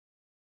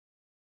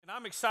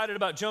I'm excited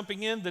about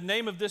jumping in. The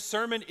name of this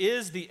sermon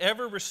is The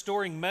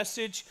Ever-Restoring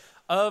Message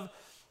of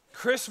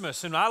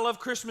Christmas. And I love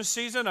Christmas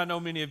season. I know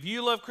many of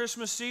you love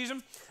Christmas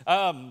season.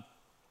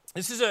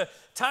 This is a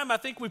time I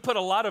think we put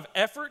a lot of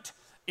effort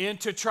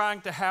into trying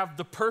to have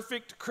the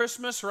perfect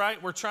Christmas,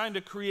 right? We're trying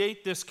to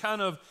create this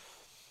kind of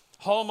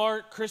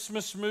Hallmark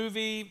Christmas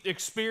movie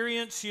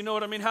experience. You know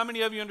what I mean? How many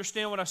of you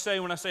understand what I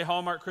say when I say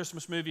Hallmark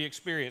Christmas movie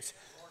experience?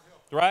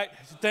 Right?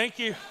 Thank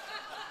you.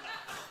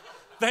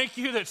 Thank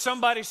you that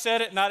somebody said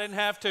it and I didn't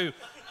have to.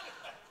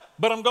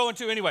 But I'm going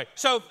to anyway.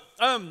 So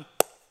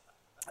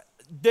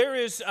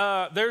there's this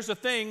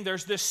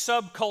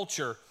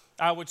subculture,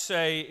 I would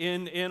say,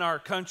 in our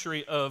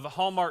country of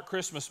Hallmark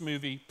Christmas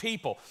movie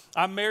people.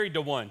 I'm married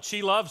to one.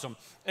 She loves them.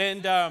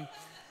 And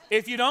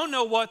if you don't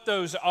know what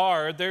those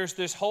are, there's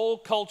this whole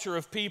culture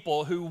of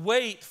people who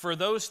wait for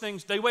those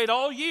things. They wait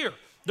all year.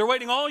 They're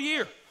waiting all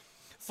year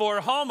for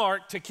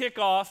Hallmark to kick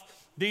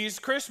off these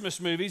Christmas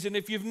movies. And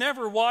if you've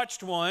never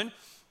watched one,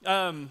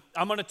 I'm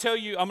going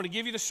to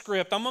give you the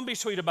script. I'm going to be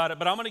sweet about it,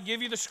 but I'm going to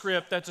give you the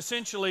script that's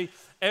essentially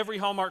every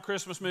Hallmark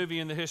Christmas movie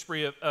in the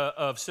history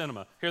of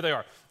cinema. Here they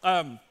are.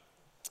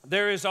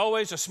 There is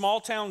always a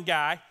small town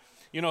guy,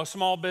 a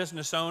small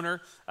business owner,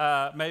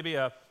 maybe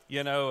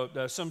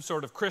some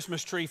sort of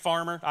Christmas tree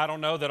farmer, I don't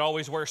know, that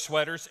always wears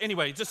sweaters.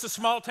 Anyway, just a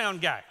small town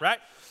guy, right?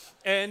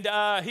 And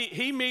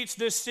he meets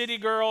this city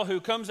girl who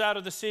comes out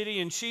of the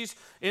city, and she's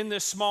in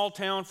this small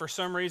town for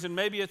some reason.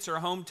 Maybe it's her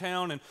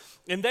hometown,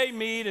 and they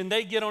meet, and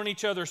they get on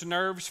each other's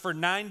nerves for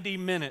 90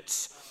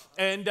 minutes.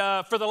 And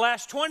for the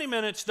last 20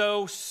 minutes,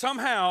 though,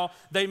 somehow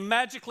they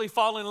magically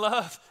fall in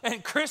love,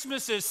 and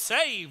Christmas is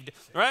saved,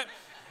 right?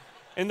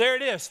 And there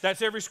it is.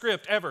 That's every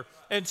script ever.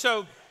 And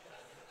so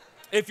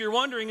if you're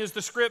wondering, is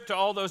the script to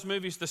all those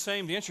movies the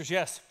same? The answer is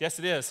yes. Yes,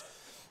 it is.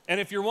 And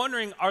if you're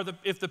wondering,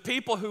 if the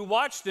people who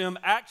watch them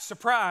act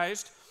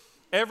surprised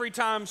every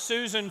time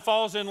Susan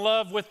falls in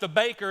love with the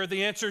baker,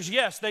 the answer is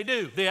yes, they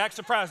do. They act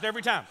surprised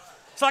every time.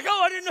 It's like,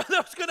 oh, I didn't know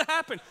that was going to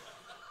happen.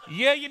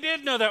 Yeah, you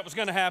did know that was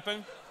going to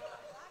happen.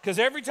 Because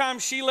every time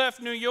she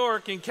left New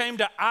York and came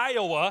to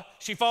Iowa,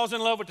 she falls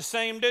in love with the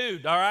same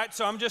dude, all right?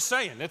 So I'm just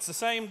saying, it's the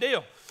same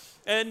deal.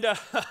 And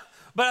but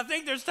I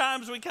think there's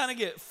times we kind of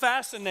get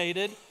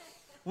fascinated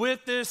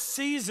with this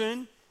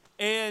season,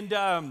 and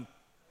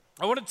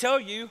I want to tell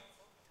you,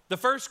 the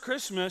first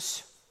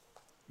Christmas,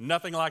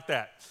 nothing like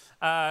that.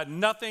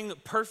 Nothing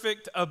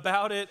perfect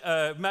about it.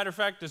 Matter of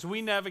fact, as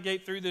we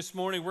navigate through this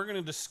morning, we're going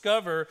to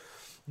discover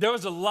there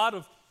was a lot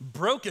of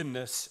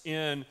brokenness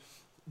in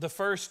the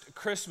first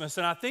Christmas.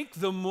 And I think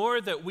the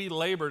more that we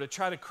labor to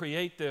try to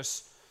create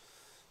this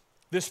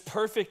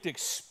perfect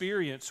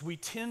experience, we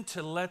tend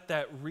to let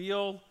that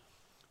real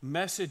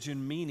message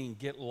and meaning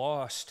get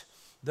lost.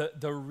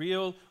 The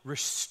real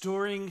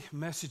restoring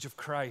message of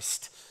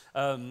Christ,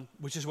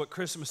 which is what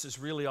Christmas is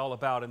really all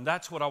about. And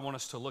that's what I want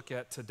us to look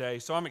at today.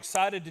 So I'm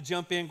excited to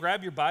jump in.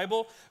 Grab your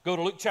Bible. Go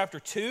to Luke chapter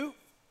 2.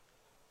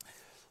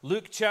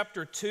 Luke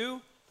chapter 2.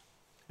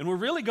 And we're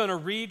really going to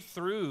read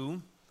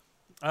through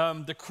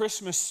the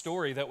Christmas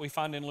story that we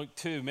find in Luke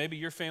 2. Maybe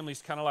your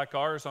family's kind of like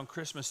ours. On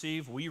Christmas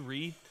Eve, we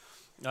read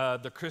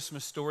the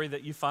Christmas story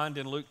that you find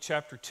in Luke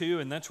chapter 2.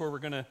 And that's where we're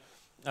going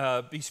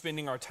to be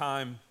spending our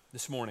time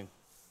this morning.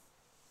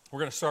 We're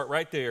going to start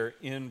right there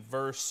in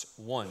verse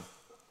 1.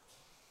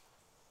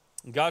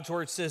 God's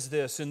word says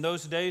this: in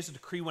those days a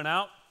decree went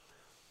out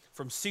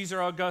from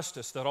Caesar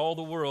Augustus that all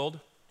the world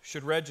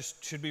should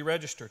be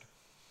registered.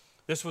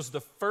 This was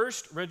the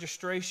first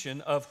registration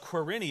of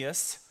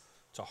Quirinius.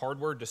 It's a hard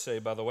word to say,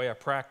 by the way, I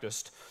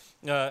practiced.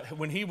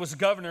 When he was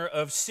governor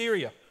of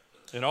Syria.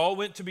 And all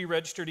went to be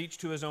registered, each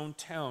to his own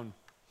town.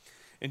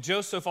 And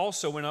Joseph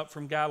also went up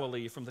from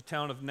Galilee, from the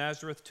town of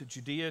Nazareth to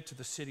Judea, to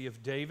the city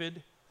of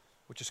David,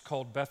 which is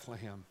called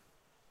Bethlehem,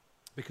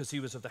 because he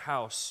was of the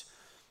house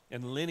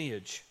and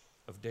lineage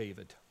of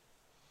David.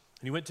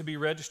 And he went to be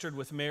registered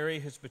with Mary,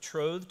 his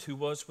betrothed, who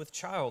was with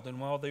child.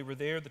 And while they were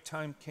there, the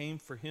time came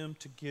for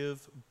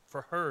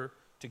her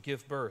to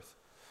give birth.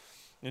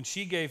 And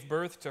she gave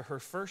birth to her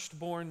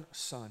firstborn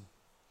son.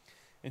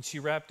 And she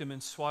wrapped him in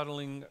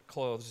swaddling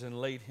clothes and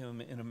laid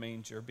him in a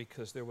manger,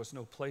 because there was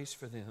no place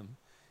for them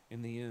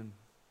in the inn.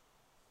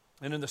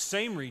 And in the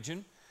same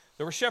region,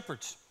 there were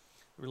shepherds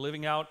who were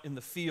living out in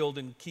the field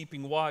and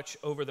keeping watch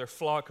over their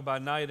flock by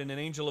night. And an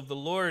angel of the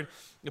Lord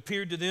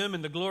appeared to them,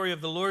 and the glory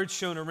of the Lord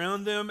shone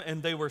around them,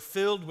 and they were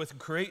filled with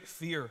great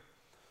fear.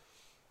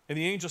 And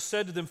the angel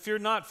said to them, "Fear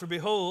not, for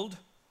behold,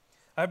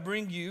 I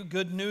bring you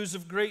good news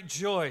of great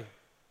joy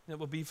that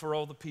will be for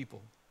all the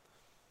people.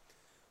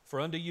 For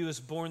unto you is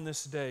born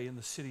this day in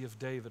the city of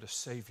David a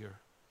Savior,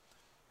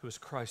 who is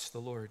Christ the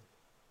Lord.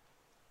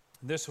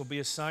 And this will be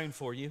a sign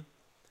for you.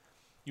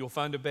 You will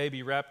find a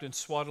baby wrapped in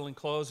swaddling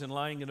clothes and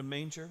lying in a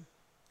manger."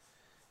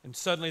 And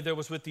suddenly there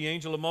was with the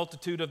angel a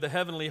multitude of the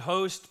heavenly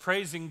host,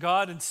 praising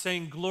God and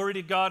saying, "Glory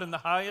to God in the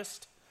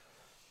highest,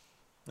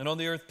 and on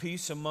the earth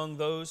peace among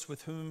those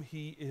with whom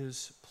he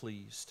is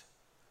pleased."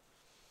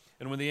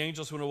 And when the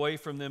angels went away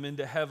from them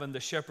into heaven, the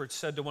shepherds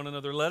said to one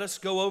another, "Let us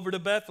go over to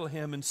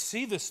Bethlehem and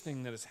see this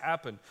thing that has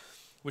happened,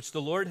 which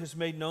the Lord has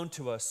made known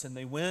to us. And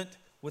they went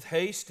with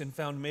haste and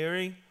found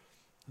Mary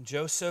and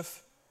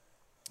Joseph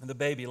and the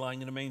baby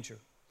lying in a manger.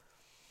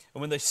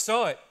 And when they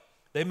saw it,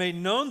 they made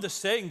known the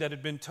saying that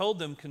had been told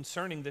them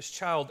concerning this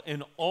child,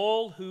 and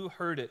all who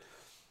heard it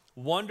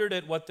wondered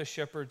at what the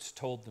shepherds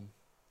told them.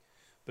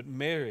 But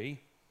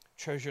Mary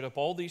treasured up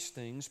all these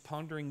things,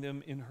 pondering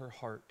them in her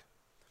heart.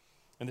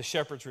 And the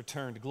shepherds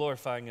returned,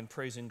 glorifying and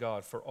praising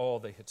God for all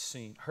they had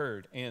seen,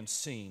 heard and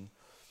seen,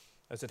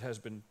 as it has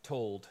been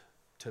told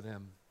to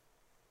them.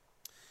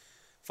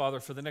 Father,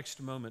 for the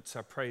next moments,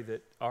 I pray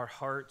that our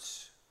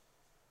hearts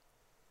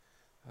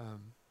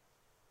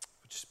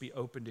would just be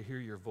open to hear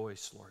your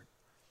voice, Lord.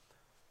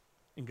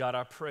 And God,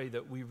 I pray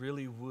that we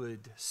really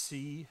would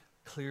see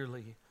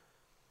clearly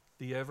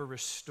the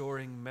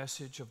ever-restoring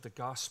message of the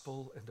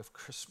gospel and of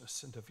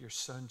Christmas and of your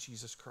Son,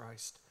 Jesus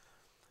Christ,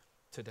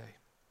 today.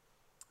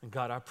 And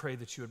God, I pray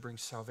that you would bring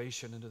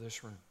salvation into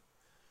this room.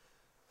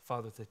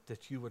 Father,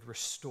 that you would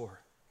restore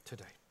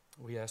today.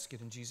 We ask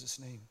it in Jesus'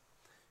 name.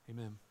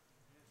 Amen.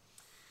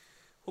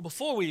 Well,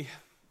 before we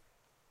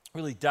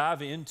really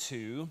dive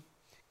into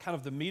kind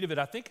of the meat of it,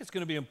 I think it's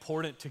going to be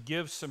important to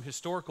give some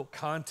historical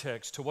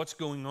context to what's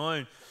going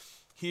on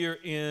here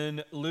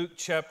in Luke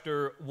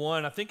chapter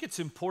 1. I think it's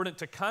important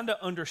to kind of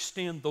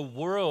understand the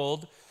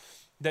world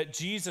that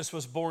Jesus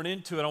was born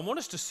into. And I want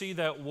us to see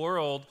that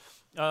world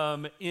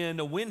in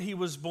when he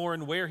was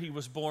born, where he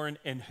was born,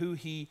 and who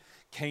he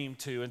came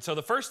to. And so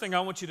the first thing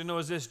I want you to know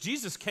is this: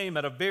 Jesus came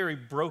at a very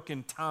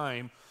broken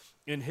time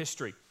in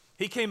history.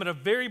 He came at a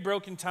very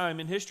broken time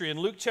in history. In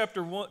Luke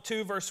chapter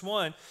 2, verse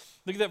 1,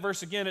 look at that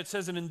verse again. It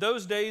says, "And in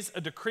those days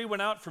a decree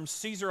went out from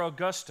Caesar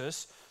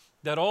Augustus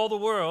that all the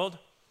world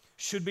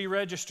should be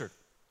registered."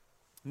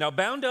 Now,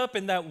 bound up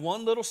in that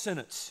one little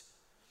sentence,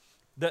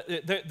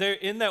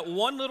 in that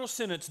one little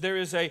sentence, there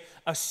is a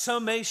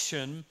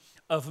summation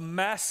of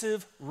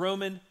massive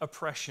Roman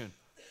oppression.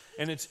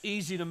 And it's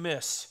easy to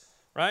miss,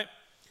 right?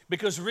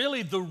 Because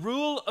really the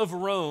rule of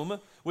Rome,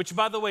 which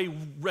by the way,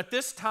 at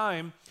this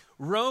time,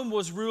 Rome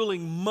was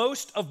ruling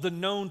most of the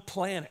known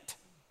planet.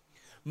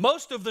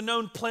 Most of the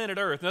known planet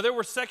Earth. Now, there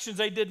were sections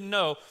they didn't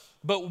know,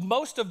 but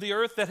most of the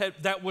earth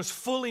that was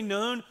fully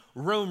known,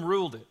 Rome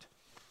ruled it.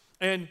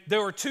 And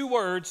there are two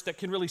words that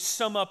can really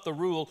sum up the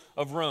rule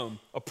of Rome: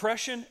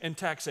 oppression and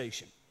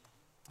taxation.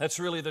 That's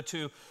really the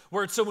two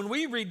words. So when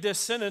we read this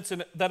sentence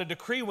and that a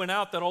decree went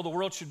out that all the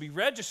world should be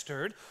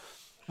registered,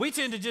 we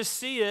tend to just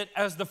see it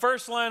as the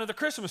first line of the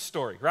Christmas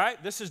story,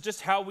 right? This is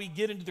just how we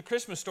get into the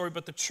Christmas story.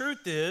 But the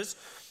truth is,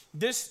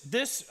 this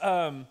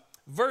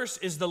verse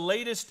is the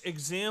latest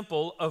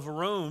example of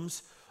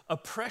Rome's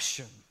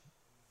oppression.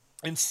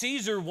 And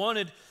Caesar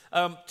wanted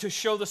to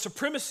show the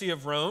supremacy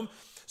of Rome,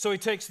 so he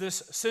takes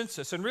this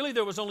census. And really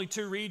there was only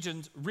two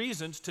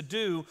reasons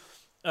to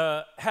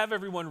have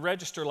everyone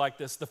register like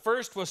this. The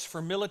first was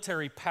for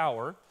military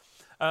power.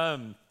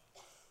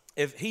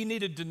 If he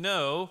needed to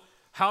know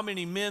how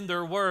many men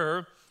there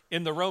were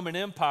in the Roman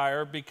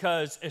Empire,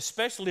 because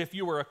especially if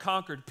you were a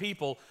conquered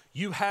people,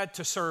 you had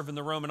to serve in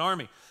the Roman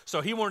army. So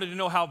he wanted to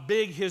know how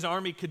big his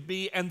army could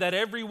be, and that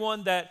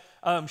everyone that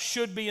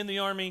should be in the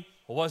army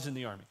was in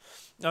the army.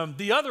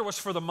 The other was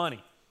for the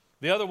money.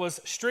 The other was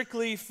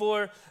strictly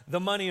for the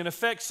money. In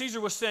effect, Caesar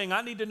was saying,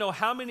 I need to know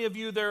how many of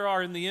you there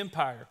are in the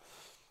empire,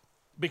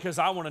 because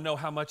I want to know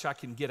how much I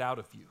can get out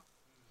of you.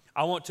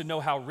 I want to know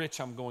how rich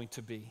I'm going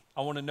to be.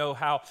 I want to know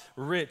how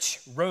rich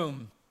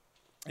Rome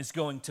is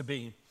going to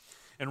be.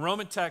 And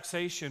Roman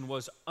taxation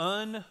was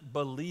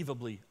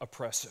unbelievably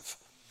oppressive.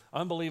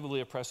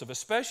 Unbelievably oppressive,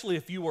 especially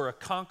if you were a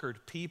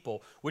conquered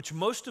people, which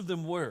most of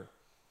them were.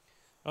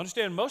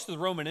 Understand, most of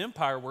the Roman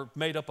Empire were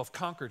made up of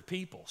conquered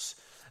peoples.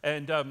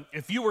 And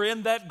if you were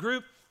in that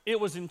group, it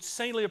was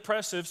insanely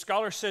oppressive.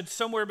 Scholars said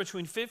somewhere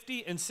between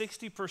 50 and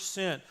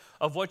 60%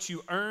 of what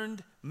you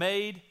earned,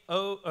 made,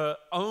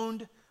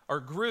 owned, or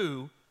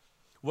grew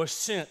was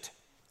sent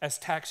as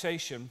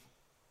taxation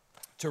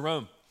to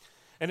Rome.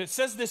 And it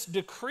says this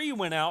decree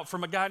went out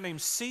from a guy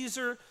named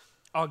Caesar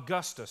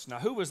Augustus. Now,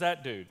 who was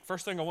that dude?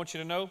 First thing I want you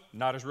to know,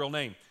 not his real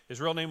name. His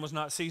real name was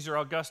not Caesar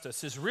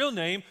Augustus. His real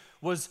name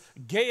was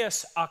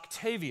Gaius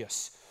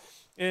Octavius.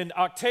 And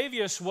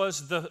Octavius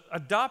was the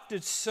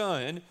adopted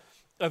son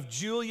of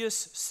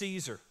Julius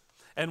Caesar.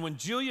 And when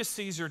Julius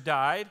Caesar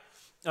died,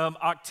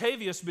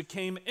 Octavius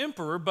became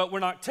emperor. But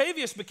when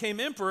Octavius became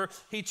emperor,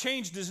 he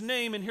changed his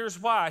name, and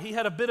here's why. He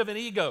had a bit of an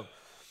ego.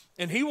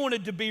 And he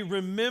wanted to be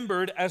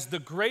remembered as the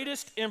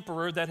greatest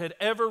emperor that had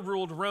ever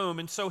ruled Rome.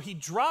 And so he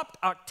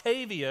dropped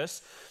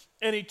Octavius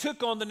and he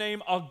took on the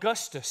name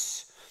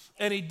Augustus.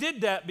 And he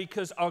did that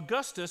because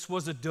Augustus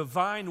was a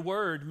divine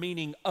word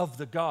meaning of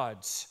the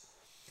gods.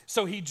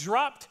 So he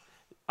dropped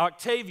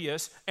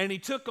Octavius and he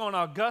took on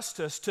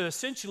Augustus to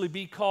essentially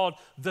be called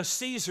the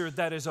Caesar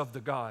that is of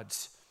the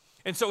gods.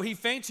 And so he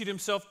fancied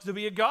himself to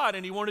be a god,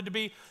 and he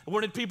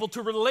wanted people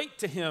to relate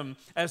to him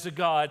as a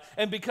god.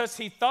 And because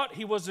he thought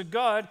he was a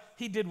god,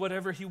 he did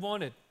whatever he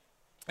wanted.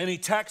 And he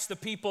taxed the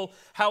people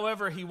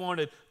however he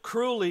wanted,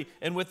 cruelly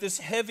and with this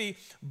heavy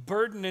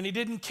burden. And he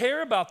didn't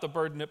care about the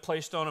burden it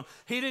placed on him.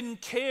 He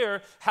didn't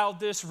care how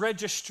this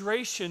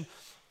registration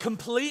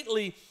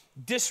completely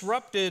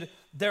disrupted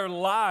their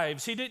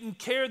lives. He didn't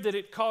care that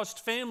it caused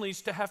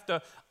families to have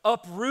to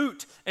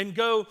uproot and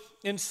go,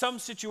 in some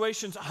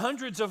situations,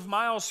 hundreds of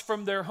miles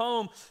from their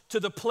home to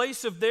the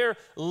place of their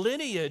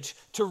lineage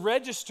to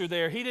register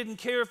there. He didn't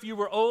care if you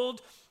were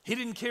old. He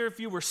didn't care if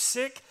you were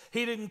sick.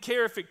 He didn't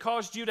care if it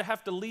caused you to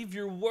have to leave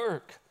your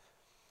work.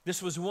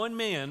 This was one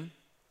man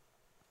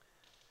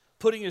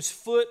putting his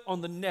foot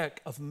on the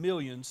neck of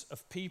millions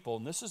of people.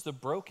 And this is the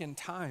broken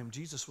time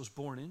Jesus was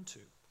born into.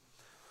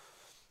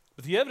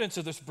 But the evidence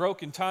of this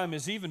broken time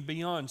is even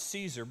beyond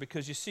Caesar,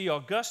 because you see,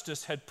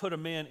 Augustus had put a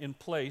man in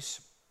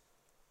place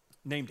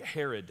named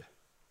Herod.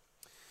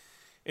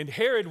 And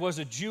Herod was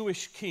a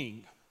Jewish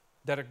king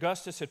that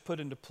Augustus had put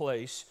into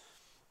place.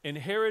 And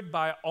Herod,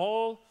 by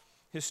all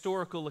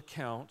historical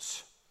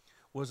accounts,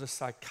 was a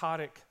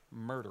psychotic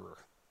murderer.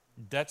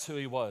 That's who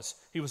he was.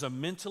 He was a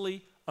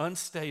mentally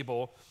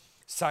unstable,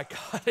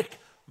 psychotic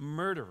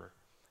murderer.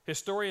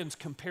 Historians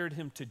compared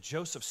him to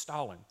Joseph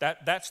Stalin.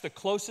 That's the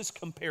closest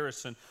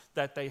comparison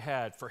that they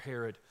had for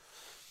Herod.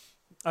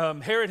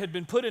 Herod had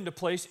been put into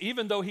place,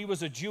 even though he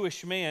was a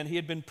Jewish man, he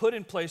had been put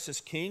in place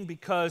as king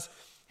because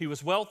he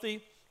was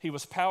wealthy, he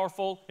was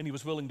powerful, and he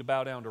was willing to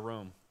bow down to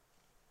Rome.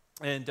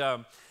 And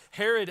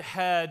Herod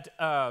had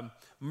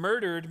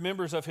murdered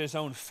members of his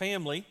own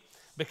family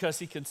because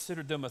he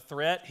considered them a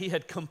threat. He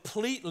had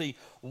completely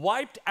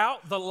wiped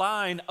out the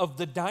line of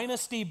the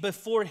dynasty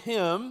before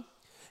him.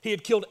 He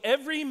had killed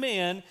every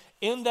man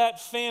in that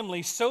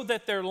family so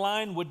that their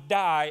line would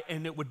die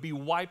and it would be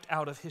wiped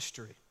out of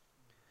history.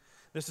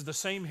 This is the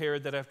same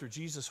Herod that after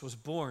Jesus was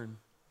born,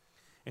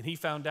 and he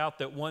found out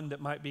that one that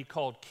might be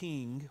called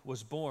king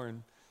was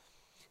born,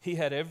 he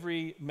had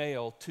every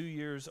male 2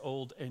 years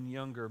old and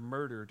younger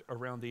murdered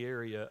around the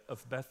area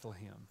of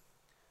Bethlehem.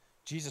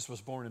 Jesus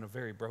was born in a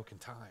very broken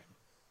time.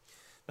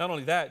 Not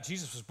only that,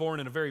 Jesus was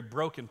born in a very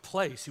broken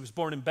place. He was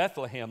born in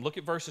Bethlehem. Look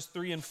at verses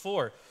 3 and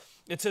 4.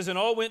 It says, and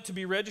all went to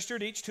be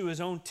registered, each to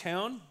his own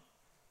town.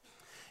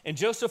 And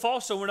Joseph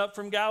also went up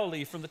from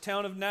Galilee, from the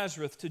town of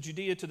Nazareth to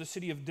Judea, to the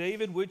city of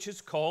David, which is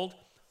called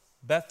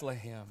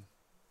Bethlehem,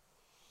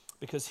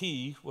 because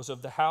he was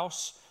of the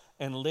house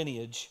and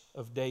lineage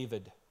of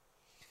David.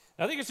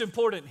 Now, I think it's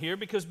important here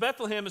because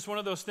Bethlehem is one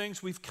of those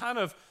things we've kind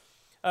of,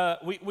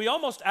 we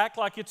almost act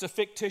like it's a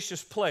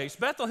fictitious place.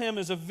 Bethlehem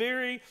is a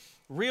very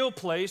real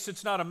place.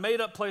 It's not a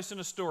made-up place in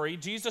a story.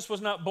 Jesus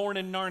was not born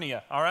in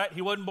Narnia, all right?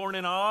 He wasn't born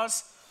in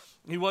Oz.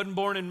 He wasn't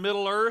born in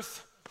Middle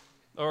Earth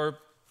or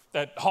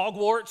at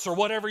Hogwarts or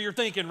whatever you're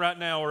thinking right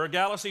now, or a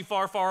galaxy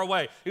far, far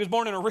away. He was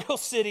born in a real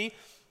city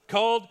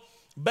called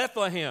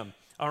Bethlehem,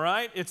 all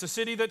right? It's a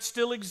city that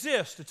still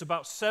exists. It's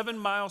about 7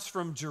 miles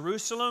from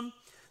Jerusalem.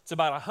 It's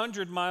about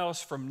 100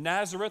 miles from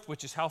Nazareth,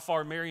 which is how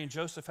far Mary and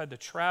Joseph had to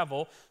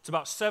travel. It's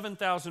about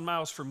 7,000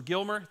 miles from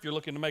Gilmer, if you're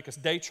looking to make a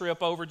day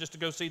trip over just to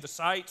go see the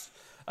sights.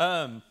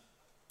 And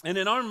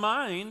in our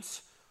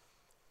minds,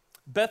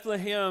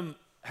 Bethlehem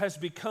has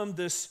become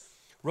this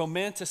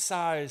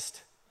romanticized,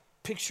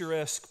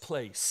 picturesque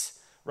place,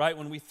 right?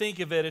 When we think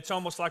of it, it's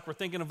almost like we're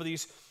thinking of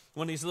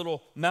one of these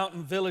little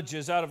mountain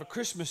villages out of a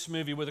Christmas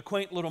movie with a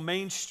quaint little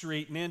main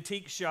street and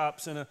antique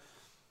shops and a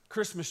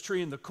Christmas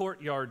tree in the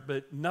courtyard,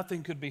 but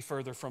nothing could be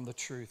further from the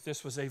truth.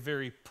 This was a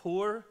very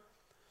poor,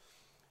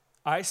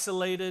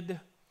 isolated,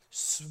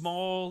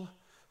 small,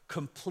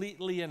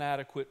 completely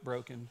inadequate,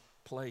 broken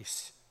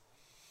place.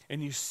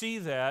 And you see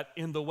that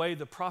in the way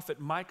the prophet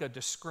Micah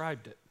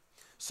described it.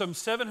 Some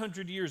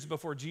 700 years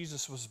before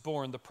Jesus was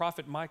born, the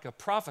prophet Micah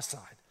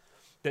prophesied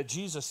that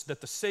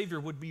the Savior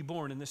would be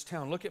born in this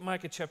town. Look at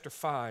Micah chapter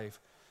 5,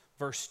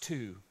 verse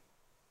 2.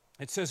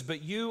 It says,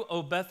 but you,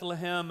 O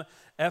Bethlehem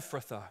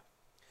Ephrathah,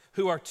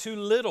 who are too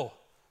little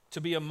to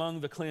be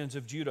among the clans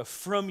of Judah,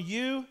 from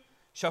you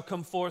shall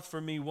come forth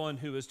for me one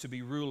who is to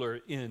be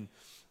ruler in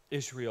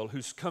Israel,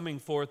 whose coming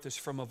forth is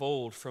from of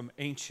old, from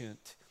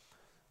ancient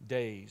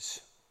days.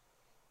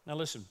 Now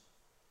listen,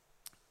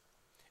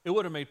 it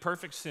would have made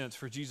perfect sense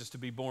for Jesus to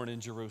be born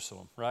in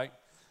Jerusalem, right?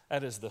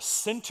 That is the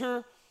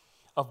center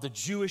of the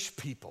Jewish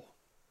people.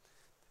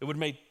 It would have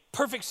made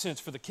perfect sense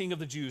for the King of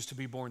the Jews to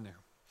be born there.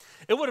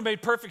 It would have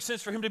made perfect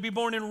sense for him to be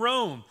born in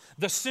Rome,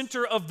 the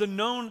center of the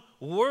known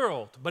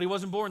world, but he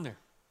wasn't born there.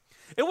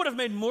 It would have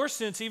made more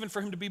sense even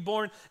for him to be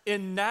born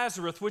in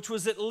Nazareth, which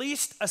was at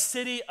least a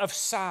city of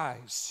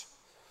size.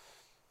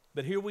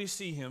 But here we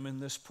see him in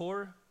this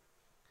poor,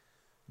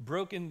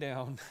 broken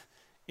down,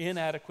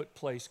 inadequate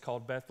place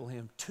called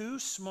Bethlehem, too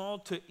small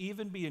to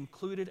even be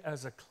included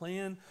as a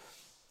clan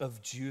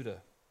of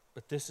Judah.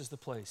 But this is the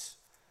place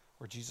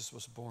where Jesus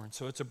was born.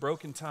 So it's a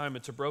broken time,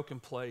 it's a broken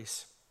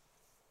place.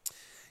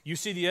 You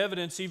see the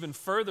evidence even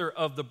further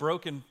of the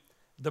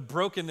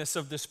brokenness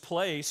of this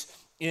place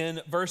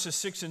in verses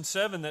 6 and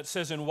 7 that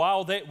says, and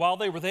while they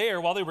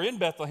were in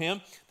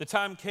Bethlehem, the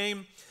time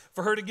came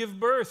for her to give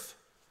birth.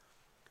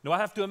 Now I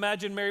have to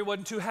imagine Mary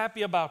wasn't too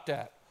happy about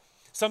that.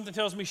 Something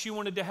tells me she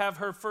wanted to have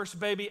her first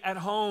baby at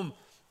home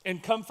in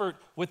comfort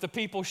with the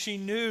people she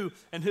knew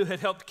and who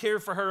had helped care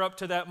for her up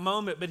to that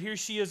moment. But here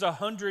she is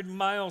 100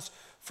 miles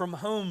from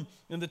home,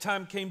 and the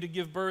time came to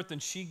give birth,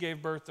 and she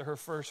gave birth to her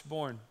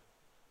firstborn.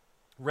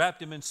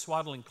 Wrapped him in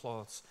swaddling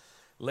cloths,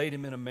 laid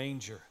him in a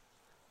manger,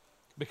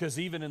 because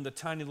even in the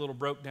tiny little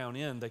broke down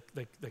inn,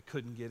 they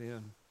couldn't get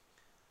in.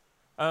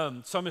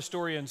 Some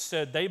historians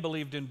said they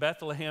believed in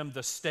Bethlehem,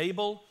 the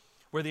stable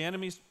where the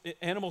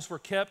animals were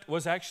kept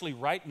was actually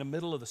right in the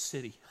middle of the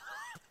city.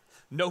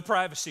 No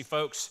privacy,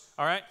 folks,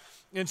 all right?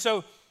 And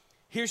so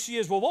here she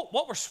is. Well,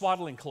 what were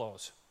swaddling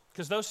clothes?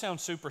 Because those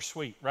sound super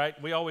sweet,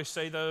 right? We always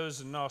say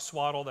those, and no,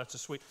 swaddle, that's a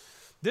sweet.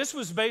 This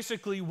was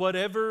basically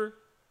whatever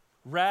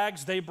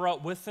rags they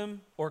brought with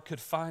them or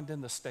could find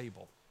in the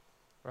stable,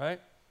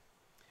 right?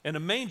 And a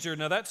manger,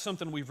 now that's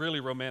something we've really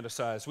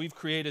romanticized. We've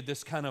created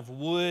this kind of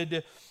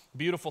wood,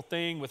 beautiful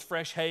thing with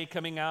fresh hay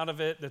coming out of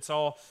it that's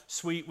all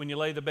sweet when you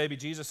lay the baby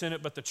Jesus in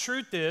it. But the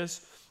truth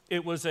is,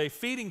 it was a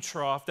feeding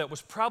trough that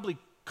was probably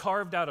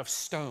carved out of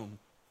stone.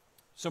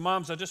 So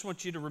moms, I just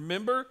want you to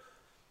remember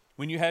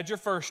when you had your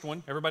first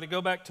one, everybody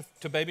go back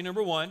to baby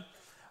number one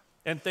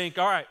and think,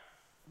 all right,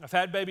 I've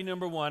had baby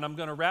number one. I'm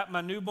going to wrap my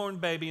newborn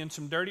baby in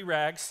some dirty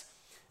rags,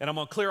 and I'm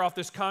going to clear off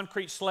this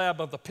concrete slab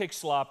of the pig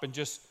slop and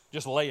just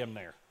lay him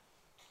there,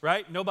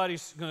 right?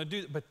 Nobody's going to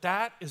do that. But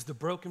that is the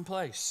broken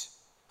place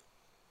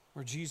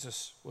where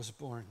Jesus was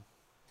born.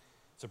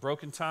 It's a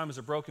broken time, it's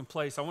a broken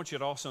place. I want you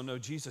to also know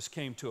Jesus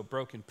came to a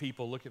broken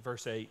people. Look at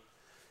verse 8.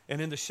 And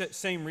in the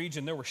same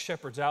region, there were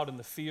shepherds out in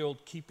the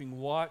field keeping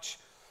watch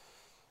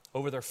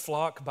over their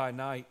flock by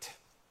night.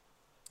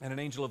 And an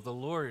angel of the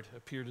Lord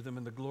appeared to them,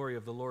 and the glory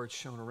of the Lord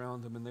shone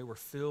around them, and they were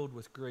filled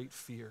with great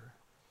fear.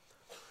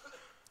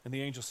 And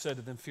the angel said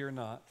to them, "Fear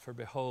not, for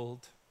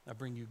behold, I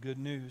bring you good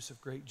news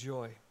of great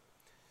joy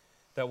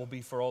that will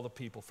be for all the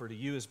people. For to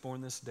you is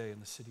born this day in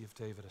the city of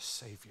David a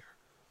Savior,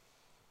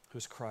 who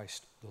is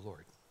Christ the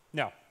Lord."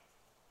 Now,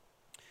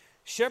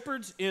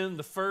 shepherds in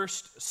the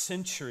first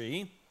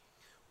century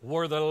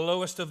were the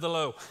lowest of the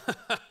low.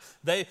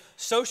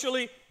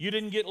 Socially, you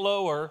didn't get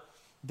lower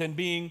than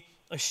being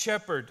a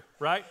shepherd,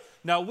 right?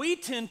 Now, we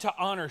tend to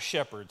honor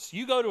shepherds.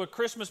 You go to a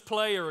Christmas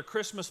play or a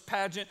Christmas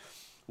pageant,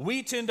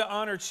 we tend to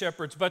honor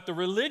shepherds, but the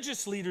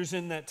religious leaders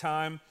in that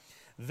time,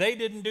 they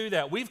didn't do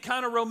that. We've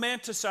kind of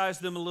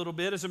romanticized them a little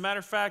bit. As a matter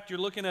of fact, you're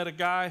looking at a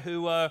guy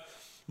who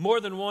more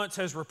than once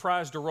has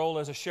reprised a role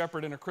as a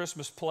shepherd in a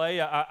Christmas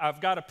play.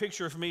 I've got a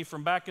picture of me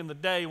from back in the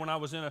day when I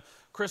was in a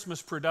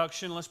Christmas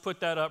production. Let's put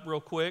that up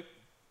real quick.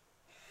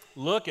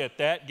 Look at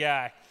that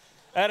guy.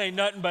 That ain't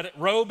nothing but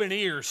robe and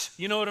ears.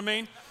 You know what I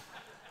mean?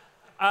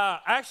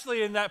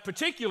 Actually, in that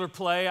particular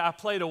play, I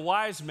played a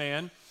wise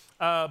man.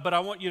 But I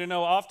want you to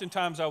know,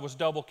 oftentimes I was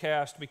double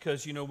cast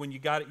because, you know, when you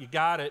got it, you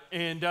got it.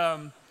 And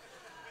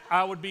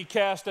I would be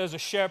cast as a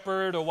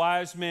shepherd, a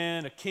wise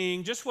man, a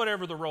king, just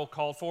whatever the role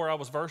called for. I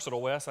was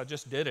versatile, Wes. I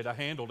just did it. I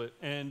handled it.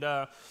 And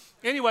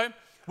anyway,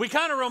 we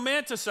kind of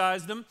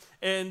romanticized them,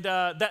 and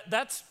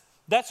that's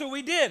what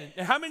we did.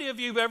 And how many of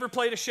you have ever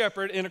played a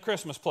shepherd in a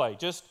Christmas play?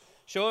 Just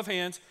show of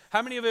hands.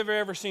 How many of you have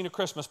ever seen a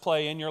Christmas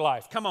play in your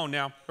life? Come on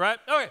now, right?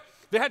 Okay,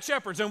 they had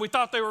shepherds, and we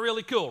thought they were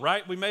really cool,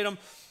 right? We made them.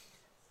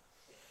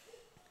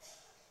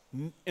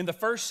 In the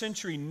first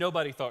century,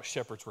 nobody thought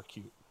shepherds were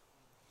cute.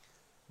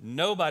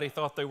 Nobody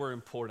thought they were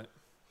important.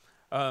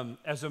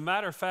 As a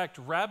matter of fact,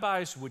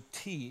 rabbis would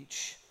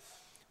teach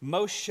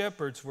most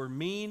shepherds were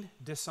mean,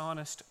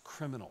 dishonest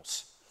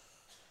criminals.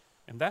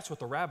 And that's what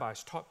the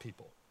rabbis taught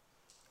people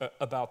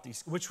about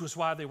these, which was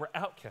why they were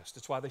outcast.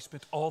 It's why they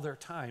spent all their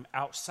time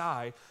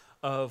outside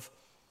of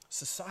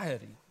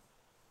society.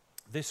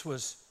 This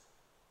was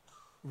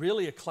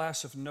really a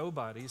class of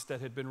nobodies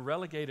that had been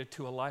relegated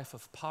to a life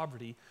of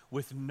poverty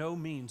with no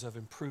means of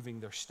improving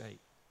their state.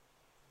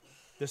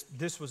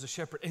 This was a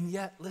shepherd. And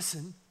yet,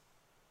 listen,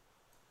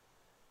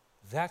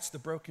 that's the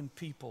broken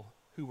people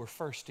who were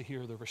first to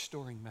hear the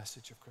restoring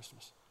message of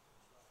Christmas.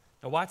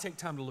 Now, why take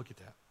time to look at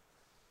that?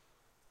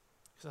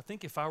 Because I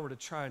think if I were to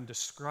try and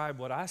describe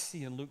what I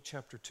see in Luke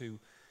chapter 2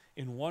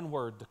 in one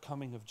word, the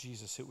coming of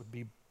Jesus, it would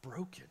be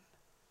broken.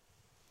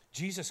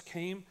 Jesus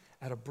came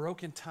at a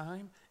broken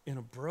time, in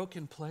a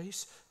broken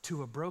place,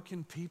 to a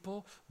broken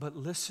people. But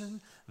listen,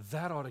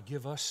 that ought to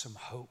give us some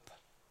hope.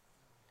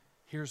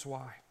 Here's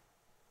why.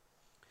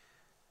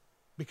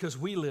 Because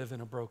we live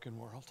in a broken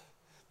world.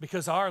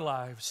 Because our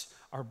lives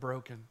are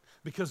broken.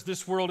 Because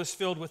this world is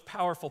filled with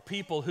powerful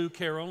people who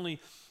care only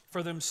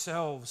for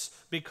themselves.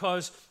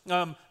 Because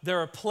there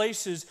are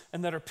places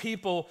and there are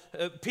people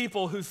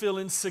who feel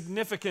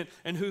insignificant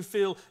and who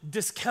feel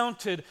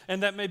discounted.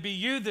 And that may be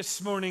you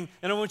this morning.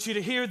 And I want you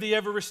to hear the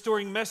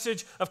ever-restoring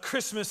message of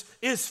Christmas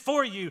is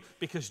for you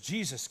because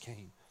Jesus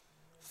came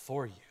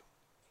for you.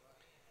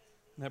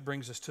 And that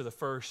brings us to the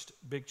first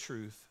big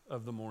truth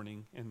of the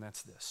morning, and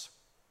that's this.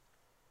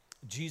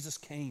 Jesus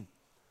came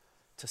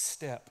to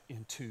step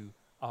into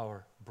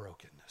our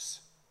brokenness.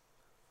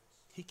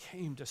 He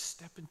came to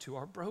step into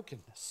our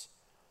brokenness.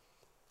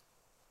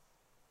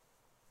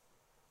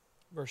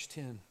 Verse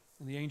 10,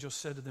 and the angel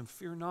said to them,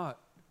 "Fear not,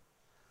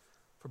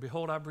 For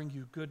behold, I bring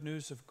you good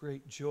news of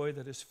great joy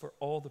that is for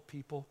all the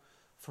people.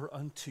 For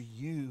unto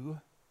you,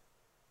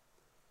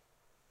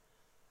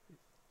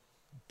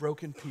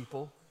 broken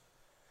people,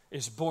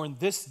 is born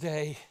this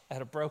day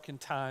at a broken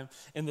time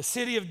in the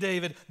city of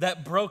David,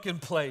 that broken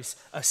place,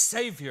 a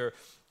Savior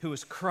who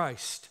is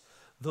Christ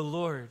the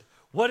Lord.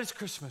 What is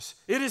Christmas?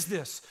 It is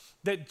this,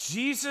 that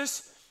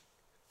Jesus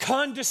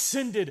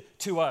condescended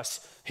to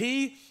us.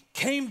 He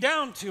came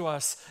down to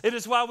us. It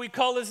is why we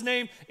call his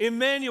name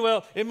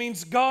Emmanuel. It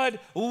means God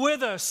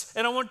with us.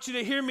 And I want you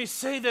to hear me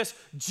say this.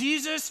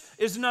 Jesus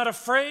is not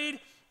afraid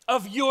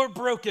of your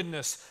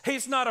brokenness.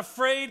 He's not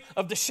afraid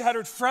of the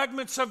shattered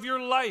fragments of your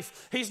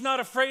life. He's not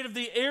afraid of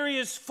the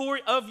areas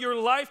of your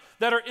life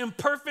that are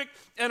imperfect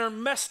and are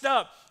messed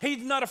up.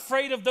 He's not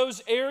afraid of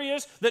those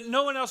areas that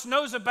no one else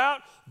knows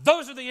about.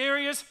 Those are the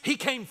areas he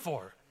came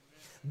for.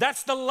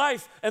 That's the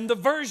life and the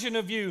version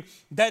of you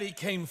that he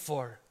came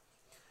for.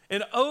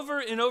 And over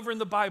in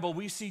the Bible,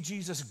 we see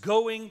Jesus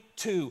going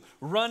to,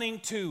 running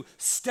to,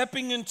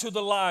 stepping into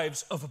the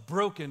lives of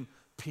broken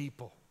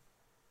people.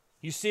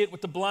 You see it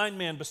with the blind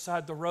man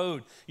beside the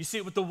road. You see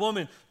it with the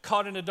woman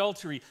caught in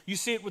adultery. You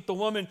see it with the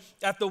woman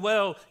at the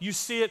well. You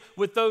see it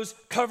with those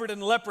covered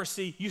in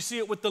leprosy. You see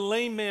it with the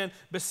lame man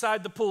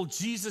beside the pool.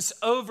 Jesus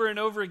over and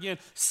over again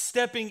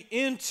stepping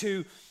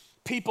into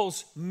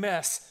people's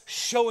mess,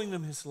 showing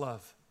them his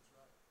love.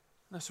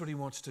 And that's what he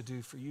wants to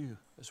do for you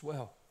as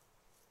well.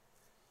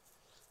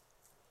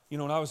 You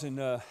know, when I was in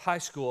high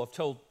school,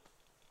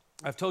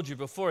 I've told you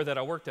before that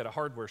I worked at a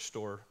hardware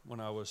store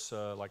when I was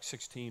like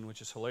 16, which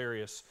is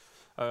hilarious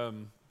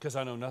because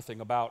I know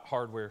nothing about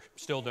hardware,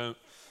 still don't.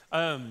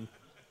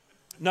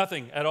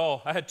 Nothing at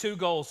all. I had 2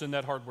 goals in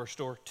that hardware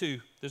store,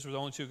 2. These were the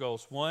only 2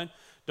 goals. 1,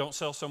 don't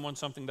sell someone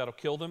something that'll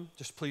kill them.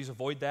 Just please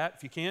avoid that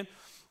if you can.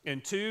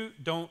 And 2,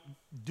 don't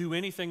do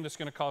anything that's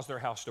going to cause their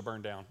house to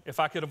burn down. If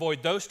I could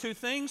avoid those 2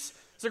 things,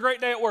 it's a great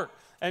day at work.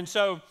 And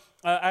so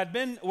I'd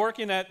been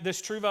working at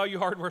this True Value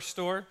hardware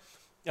store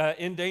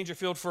in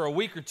Dangerfield for a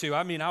week or 2.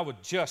 I mean, I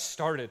would just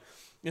started.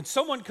 And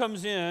someone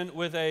comes in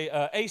with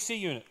a AC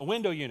unit, a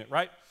window unit,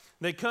 right?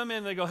 They come in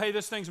and they go, hey,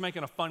 this thing's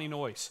making a funny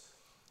noise.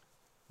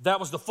 That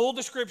was the full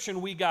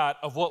description we got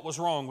of what was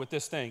wrong with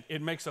this thing.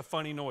 It makes a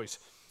funny noise.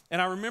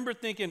 And I remember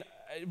thinking,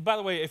 by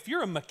the way, if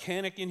you're a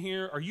mechanic in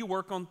here or you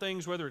work on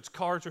things, whether it's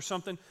cars or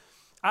something,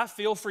 I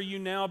feel for you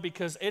now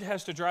because it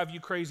has to drive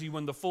you crazy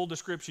when the full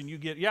description you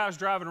get, I was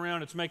driving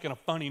around, it's making a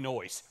funny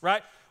noise,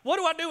 right? What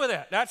do I do with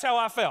that? That's how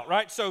I felt,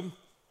 right? So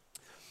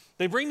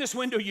they bring this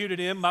window unit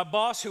in. My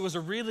boss, who was a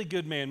really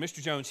good man,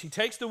 Mr. Jones, he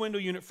takes the window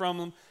unit from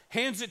him,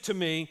 hands it to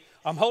me.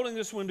 I'm holding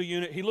this window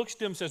unit. He looks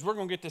at him and says, we're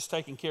going to get this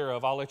taken care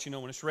of. I'll let you know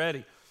when it's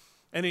ready.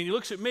 And then he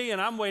looks at me, and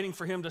I'm waiting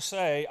for him to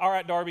say, all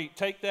right, Darby,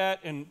 take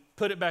that and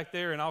put it back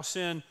there, and I'll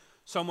send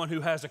someone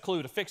who has a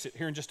clue to fix it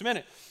here in just a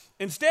minute.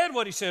 Instead,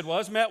 what he said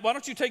was, Matt, why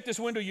don't you take this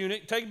window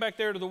unit, take it back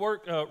there to the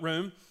work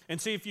room, and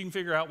see if you can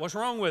figure out what's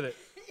wrong with it.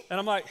 And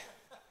I'm like,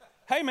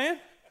 hey, man,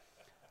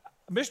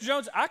 Mr.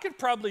 Jones, I could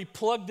probably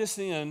plug this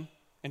in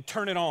and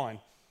turn it on.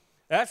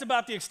 That's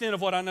about the extent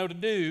of what I know to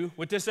do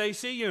with this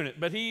AC unit.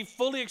 But he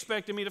fully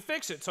expected me to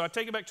fix it. So I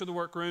take it back to the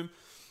workroom.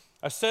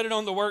 I set it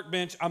on the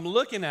workbench. I'm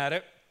looking at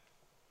it.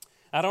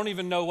 I don't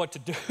even know what to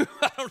do.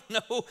 I don't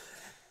know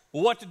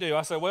what to do.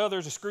 I said, well,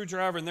 there's a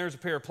screwdriver and there's a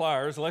pair of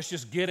pliers. Let's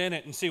just get in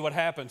it and see what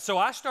happens. So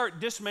I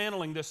start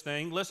dismantling this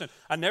thing. Listen,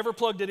 I never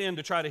plugged it in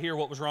to try to hear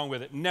what was wrong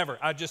with it. Never.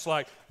 I just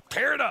like,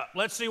 tear it up.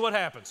 Let's see what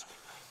happens.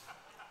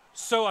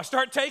 So I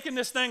start taking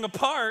this thing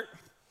apart,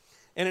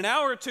 and an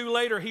hour or 2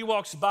 later, he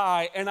walks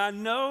by, and I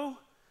know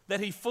that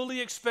he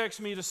fully expects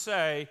me to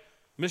say,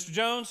 Mr.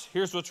 Jones,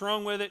 here's what's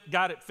wrong with it.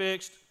 Got it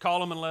fixed.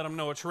 Call him and let him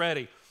know it's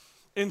ready.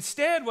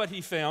 Instead, what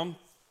he found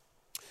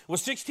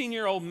was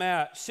 16-year-old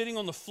Matt sitting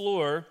on the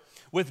floor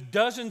with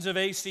dozens of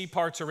AC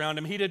parts around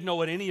him. He didn't know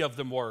what any of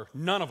them were.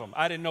 None of them.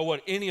 I didn't know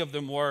what any of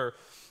them were.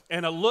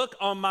 And a look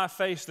on my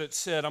face that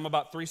said, I'm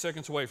about 3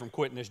 seconds away from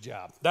quitting this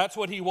job. That's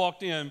what he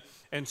walked in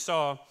and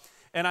saw.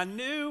 And I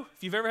knew,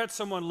 if you've ever had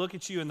someone look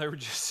at you and they were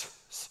just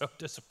so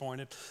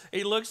disappointed,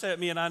 he looks at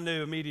me and I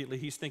knew immediately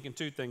he's thinking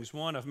 2 things.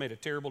 1, I've made a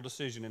terrible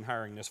decision in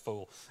hiring this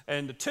fool.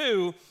 And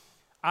 2,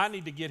 I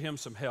need to get him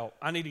some help.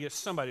 I need to get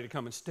somebody to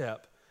come and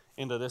step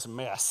into this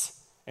mess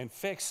and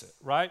fix it,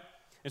 right?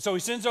 And so he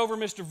sends over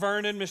Mr.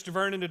 Vernon. Mr.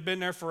 Vernon had been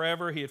there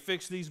forever. He had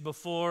fixed these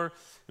before,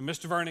 and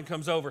Mr. Vernon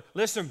comes over.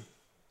 Listen,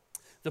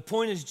 the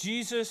point is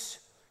Jesus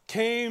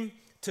came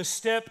to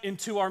step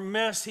into our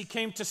mess. He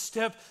came to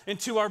step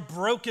into our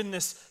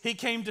brokenness. He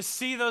came to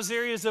see those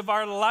areas of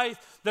our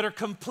life that are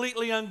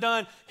completely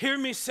undone. Hear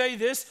me say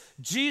this,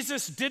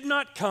 Jesus did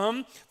not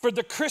come for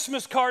the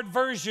Christmas card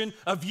version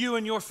of you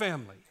and your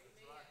family.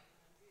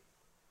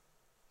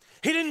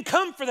 He didn't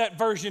come for that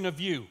version of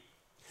you.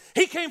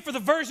 He came for the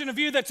version of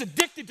you that's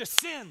addicted to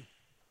sin.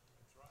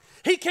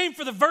 He came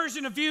for the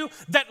version of you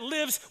that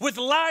lives with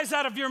lies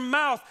out of your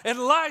mouth and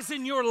lies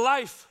in your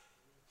life.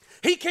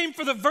 He came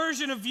for the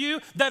version of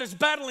you that is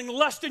battling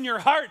lust in your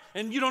heart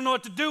and you don't know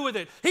what to do with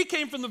it. He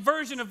came from the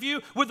version of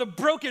you with a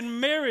broken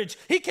marriage.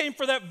 He came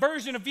for that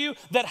version of you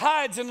that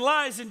hides and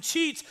lies and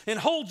cheats and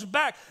holds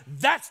back.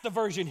 That's the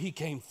version he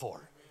came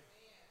for.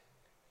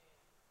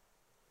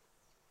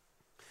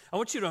 I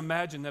want you to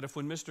imagine that if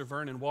when Mr.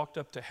 Vernon walked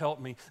up to help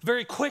me,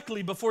 very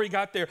quickly before he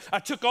got there, I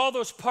took all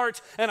those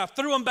parts and I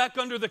threw them back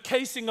under the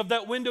casing of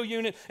that window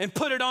unit and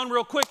put it on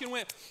real quick and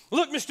went,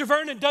 "Look, Mr.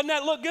 Vernon, doesn't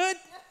that look good?"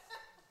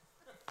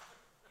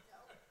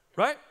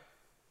 Right?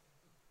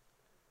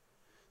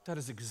 That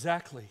is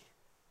exactly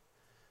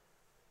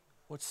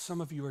what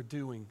some of you are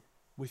doing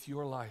with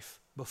your life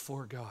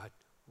before God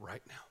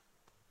right now.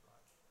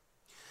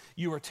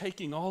 You are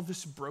taking all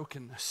this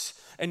brokenness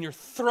and you're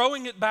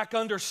throwing it back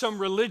under some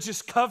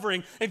religious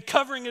covering and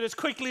covering it as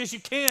quickly as you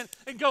can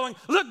and going,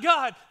 "Look,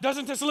 God,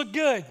 doesn't this look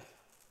good?"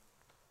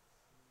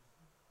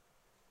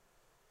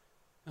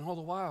 And all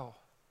the while,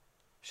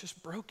 it's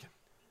just broken.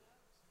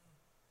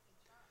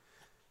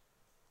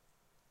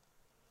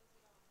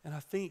 And I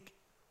think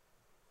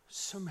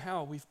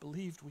somehow we've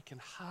believed we can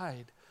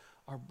hide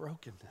our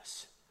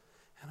brokenness.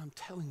 And I'm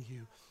telling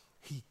you,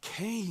 he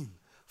came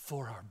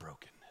for our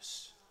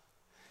brokenness.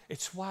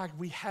 It's why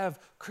we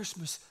have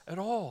Christmas at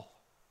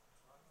all.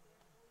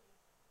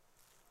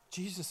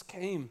 Jesus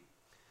came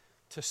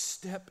to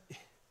step.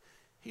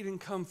 He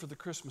didn't come for the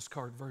Christmas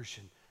card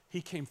version.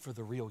 He came for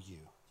the real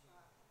you,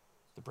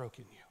 the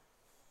broken you.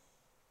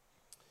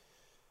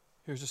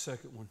 Here's a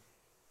second one.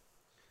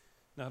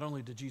 Not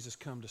only did Jesus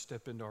come to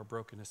step into our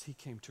brokenness, he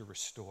came to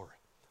restore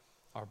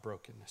our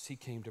brokenness. He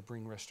came to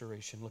bring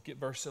restoration. Look at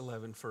verse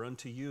 11. "For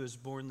unto you is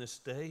born this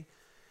day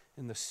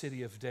in the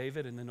city of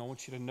David." And then I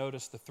want you to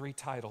notice the three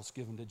titles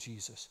given to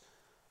Jesus: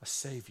 a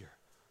Savior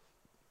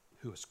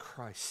who is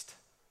Christ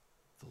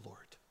the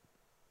Lord.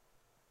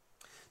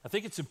 I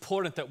think it's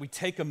important that we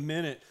take a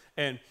minute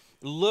and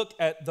look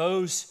at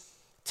those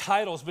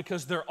titles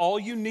because they're all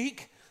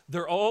unique.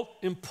 They're all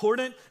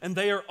important, and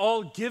they are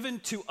all given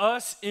to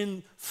us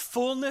in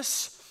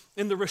fullness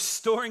in the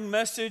restoring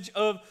message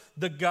of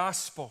the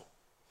gospel.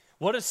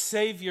 What does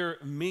Savior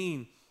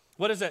mean?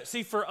 What does that?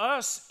 See, for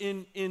us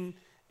in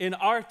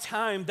our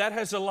time, that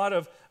has a lot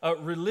of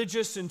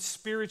religious and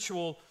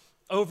spiritual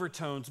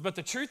overtones. But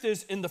the truth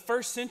is, in the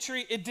first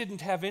century, it didn't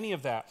have any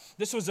of that.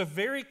 This was a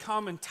very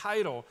common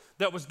title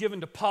that was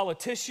given to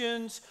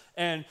politicians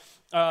and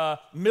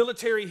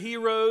military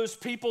heroes,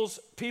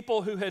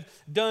 people who had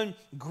done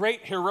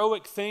great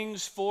heroic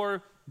things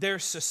for their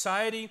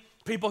society,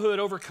 people who had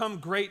overcome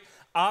great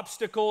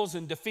obstacles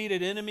and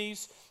defeated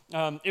enemies.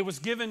 It was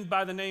given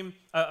by the name,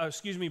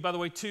 by the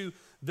way, to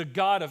the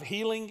god of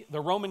healing,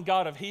 the Roman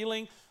god of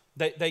healing.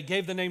 They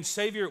gave the name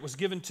Savior. It was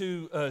given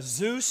to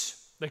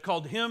Zeus. They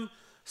called him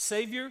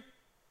Savior.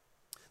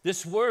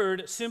 This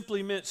word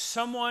simply meant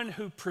someone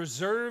who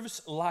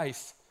preserves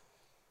life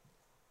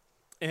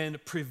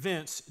and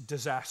prevents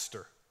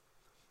disaster.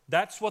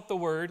 That's what the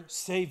word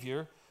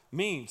Savior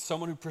means,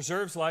 someone who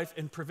preserves life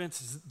and prevents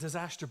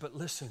disaster. But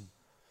listen,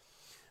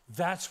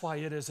 that's why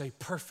it is a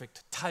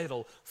perfect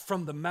title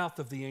from the mouth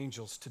of the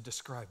angels to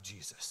describe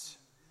Jesus.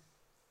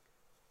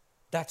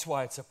 That's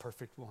why it's a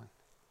perfect one.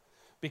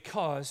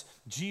 Because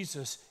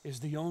Jesus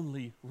is the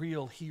only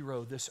real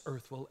hero this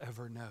earth will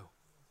ever know.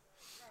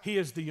 He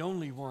is the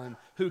only one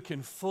who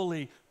can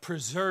fully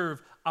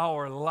preserve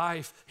our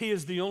life. He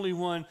is the only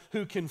one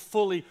who can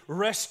fully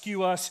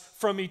rescue us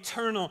from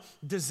eternal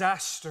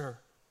disaster.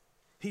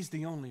 He's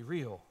the only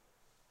real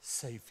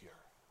Savior.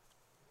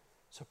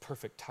 It's a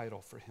perfect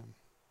title for him.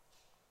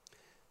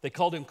 They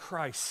called him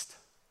Christ.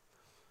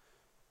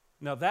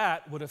 Now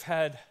that would have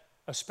had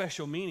a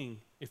special meaning,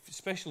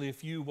 especially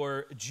if you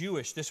were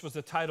Jewish. This was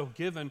the title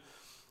given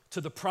to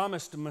the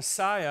promised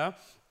Messiah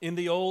in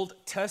the Old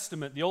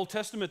Testament. The Old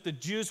Testament, the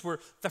Jews were,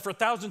 for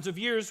thousands of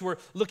years, were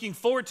looking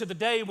forward to the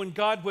day when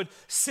God would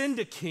send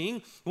a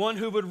king, one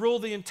who would rule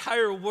the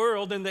entire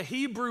world, and the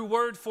Hebrew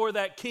word for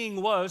that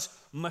king was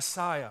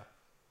Messiah,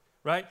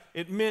 right?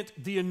 It meant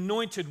the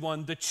anointed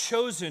one, the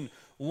chosen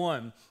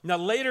one. Now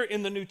later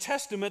in the New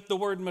Testament, the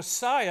word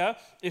Messiah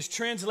is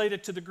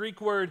translated to the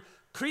Greek word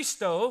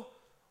Christo,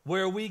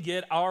 where we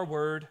get our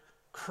word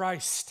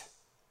Christ.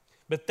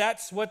 But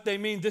that's what they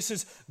mean. This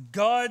is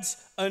God's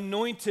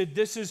anointed.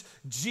 This is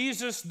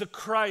Jesus the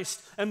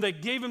Christ. And they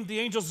gave him, the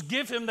angels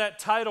give him that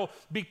title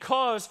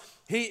because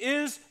he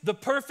is the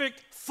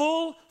perfect,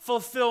 full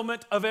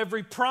fulfillment of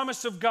every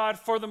promise of God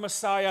for the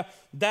Messiah.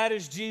 That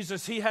is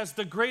Jesus. He has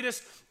the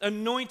greatest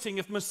anointing.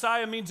 If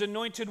Messiah means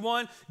anointed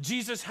one,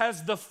 Jesus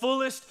has the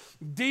fullest,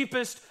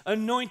 deepest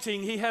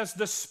anointing. He has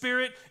the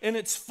Spirit in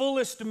its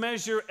fullest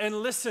measure. And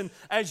listen,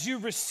 as you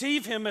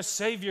receive him as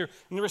Savior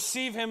and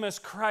receive him as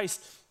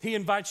Christ, he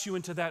invites you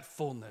into that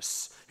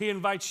fullness. He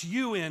invites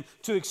you in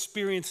to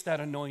experience that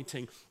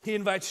anointing. He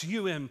invites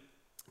you in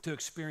to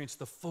experience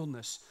the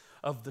fullness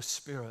of the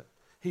Spirit.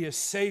 He is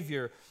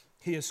Savior.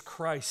 He is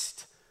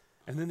Christ.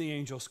 And then the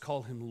angels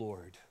call him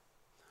Lord.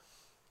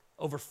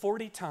 Over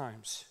 40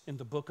 times in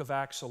the book of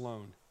Acts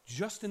alone,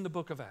 just in the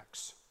book of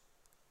Acts,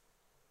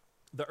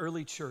 the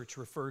early church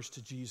refers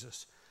to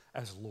Jesus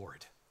as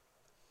Lord.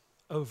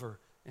 Over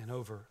and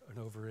over and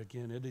over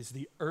again. It is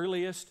the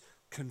earliest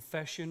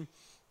confession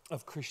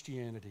of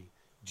Christianity.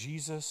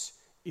 Jesus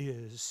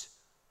is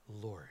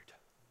Lord.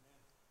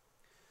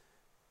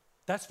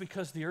 That's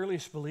because the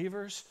earliest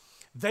believers,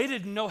 they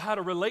didn't know how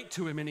to relate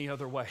to him any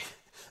other way.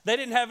 They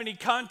didn't have any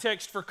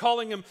context for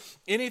calling him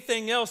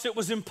anything else. It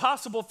was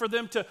impossible for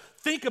them to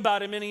think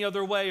about him any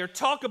other way or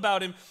talk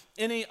about him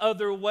any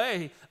other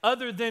way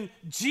other than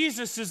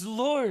Jesus is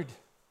Lord.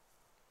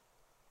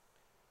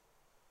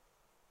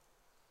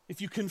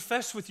 If you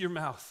confess with your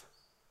mouth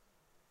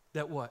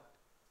that what?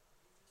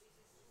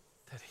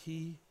 That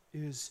he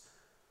is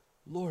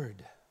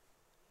Lord.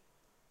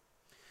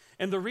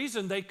 And the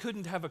reason they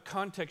couldn't have a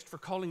context for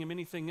calling him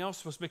anything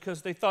else was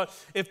because they thought,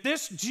 if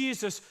this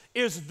Jesus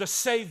is the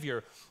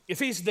Savior, if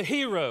he's the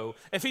hero,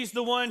 if he's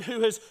the one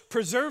who has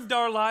preserved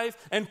our life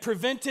and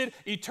prevented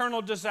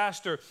eternal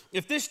disaster,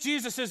 if this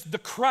Jesus is the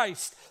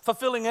Christ,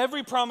 fulfilling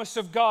every promise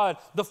of God,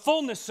 the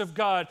fullness of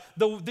God,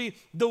 the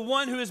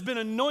one who has been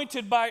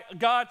anointed by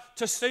God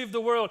to save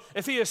the world,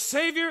 if he is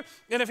Savior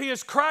and if he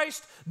is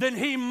Christ, then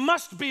he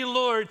must be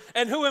Lord,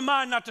 and who am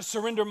I not to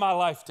surrender my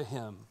life to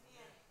him?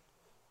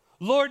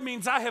 Lord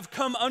means I have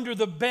come under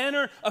the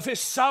banner of his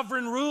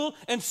sovereign rule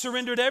and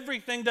surrendered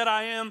everything that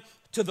I am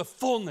to the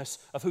fullness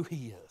of who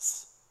he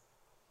is.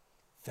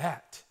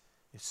 That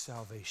is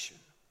salvation.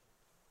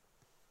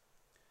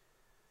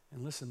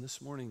 And listen,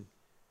 this morning,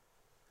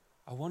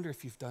 I wonder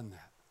if you've done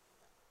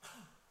that.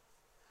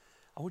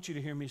 I want you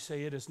to hear me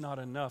say it is not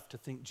enough to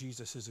think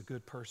Jesus is a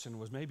good person,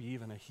 was maybe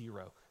even a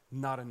hero.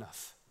 Not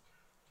enough.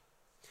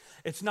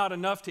 It's not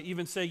enough to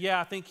even say, yeah,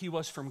 I think he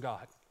was from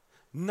God.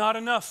 Not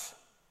enough.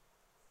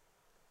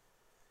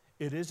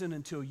 It isn't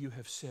until you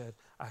have said,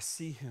 I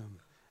see him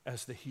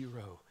as the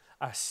hero.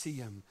 I see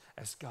him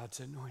as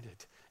God's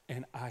anointed,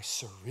 and I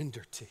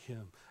surrender to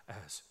him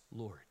as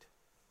Lord.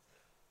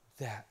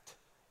 That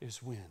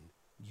is when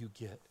you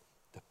get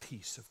the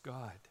peace of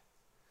God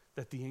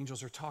that the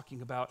angels are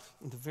talking about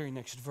in the very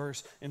next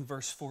verse, in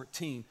verse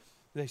 14.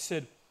 They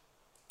said,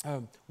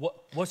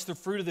 what's the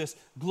fruit of this?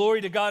 Glory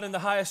to God in the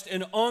highest,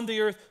 and on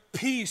the earth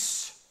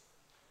peace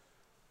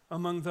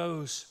among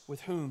those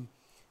with whom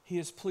he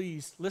is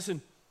pleased.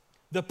 Listen,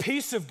 the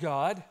peace of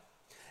God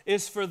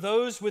is for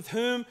those with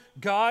whom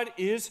God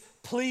is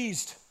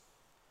pleased.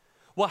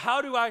 Well,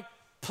 how do I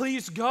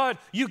please God?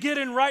 You get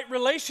in right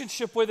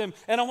relationship with him.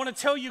 And I want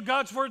to tell you,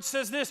 God's word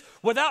says this: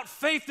 without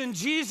faith in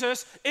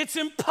Jesus, it's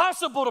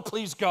impossible to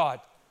please God.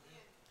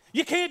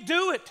 You can't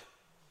do it.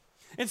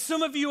 And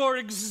some of you are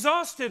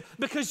exhausted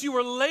because you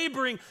are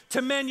laboring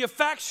to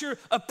manufacture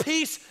a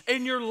peace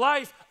in your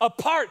life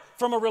apart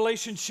from a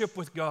relationship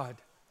with God.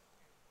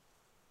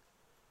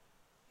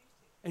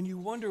 And you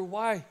wonder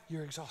why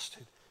you're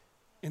exhausted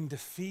and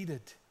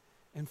defeated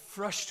and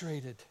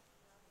frustrated.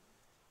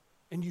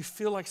 And you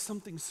feel like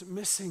something's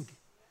missing.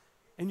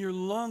 And you're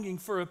longing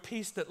for a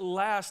peace that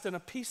lasts and a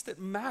peace that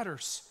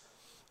matters.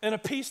 And a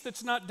peace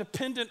that's not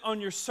dependent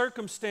on your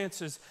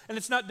circumstances. And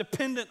it's not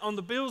dependent on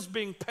the bills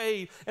being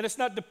paid. And it's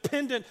not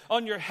dependent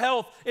on your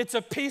health. It's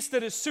a peace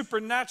that is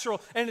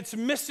supernatural and it's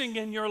missing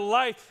in your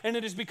life. And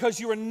it is because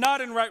you are not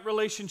in right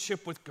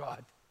relationship with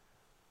God.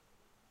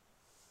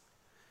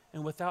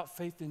 And without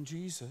faith in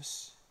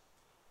Jesus,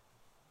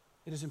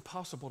 it is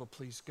impossible to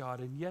please God.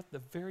 And yet the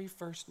very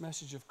first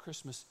message of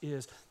Christmas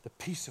is the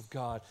peace of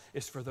God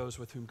is for those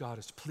with whom God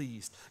is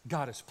pleased.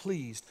 God is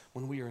pleased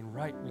when we are in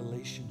right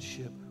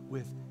relationship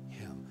with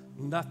him.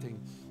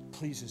 Nothing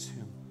pleases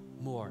him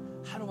more.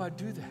 How do I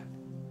do that?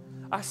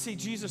 I see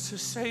Jesus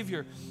as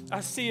Savior.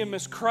 I see him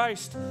as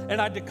Christ.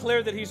 And I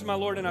declare that he's my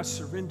Lord and I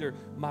surrender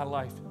my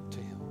life to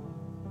him.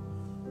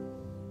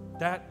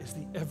 That is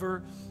the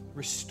ever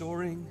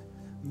restoring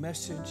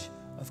message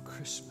of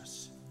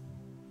Christmas.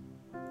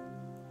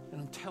 And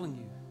I'm telling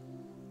you,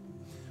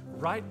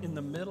 right in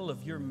the middle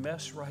of your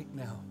mess right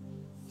now,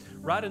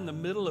 right in the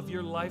middle of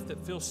your life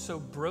that feels so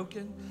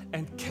broken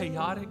and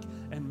chaotic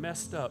and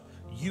messed up,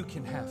 you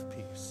can have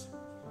peace.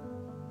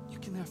 You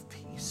can have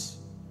peace,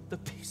 the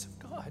peace of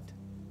God.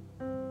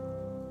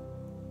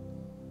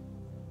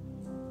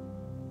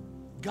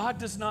 God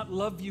does not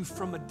love you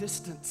from a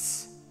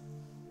distance.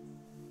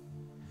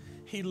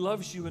 He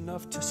loves you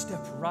enough to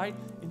step right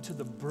into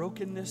the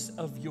brokenness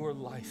of your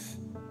life.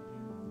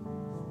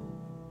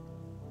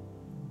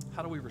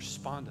 How do we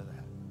respond to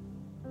that?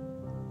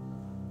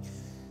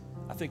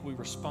 I think we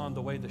respond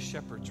the way the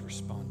shepherds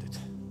responded.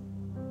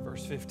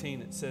 Verse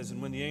 15, it says, and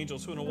when the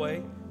angels went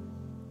away,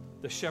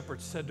 the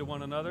shepherds said to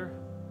one another,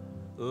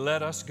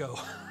 let us go.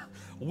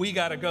 We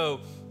got to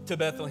go to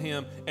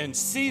Bethlehem and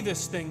see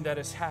this thing that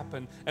has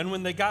happened. And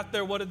when they got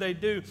there, what did they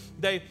do?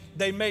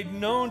 They made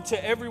known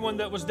to everyone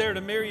that was there,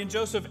 to Mary and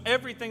Joseph,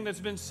 everything that's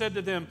been said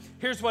to them.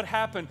 Here's what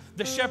happened.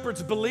 The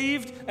shepherds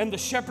believed and the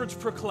shepherds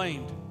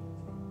proclaimed.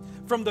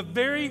 From the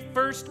very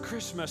first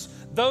Christmas,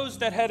 those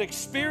that had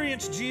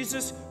experienced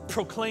Jesus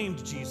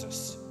proclaimed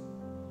Jesus.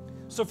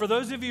 So for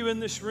those of you in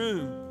this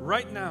room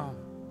right now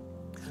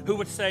who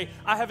would say,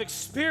 I have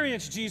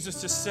experienced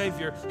Jesus as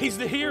Savior. He's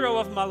the hero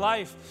of my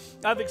life.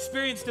 I've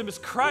experienced Him as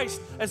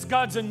Christ, as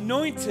God's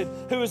anointed,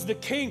 who is the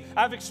King.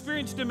 I've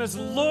experienced Him as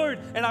Lord,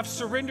 and I've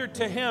surrendered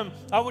to Him.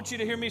 I want you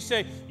to hear me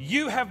say,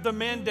 you have the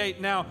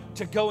mandate now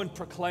to go and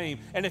proclaim.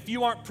 And if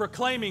you aren't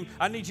proclaiming,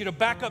 I need you to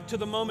back up to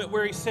the moment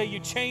where He said you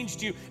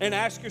changed you and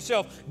ask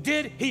yourself,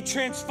 did He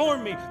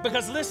transform me?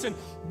 Because listen,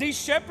 these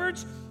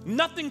shepherds,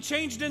 nothing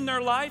changed in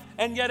their life,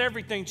 and yet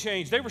everything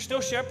changed. They were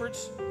still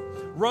shepherds.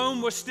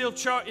 Rome was still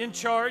in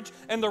charge,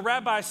 and the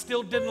rabbis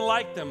still didn't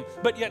like them.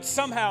 But yet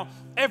somehow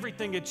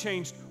everything had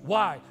changed.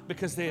 Why?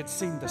 Because they had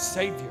seen the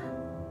Savior,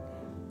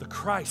 the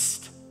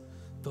Christ,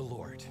 the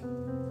Lord.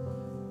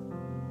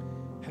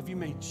 Have you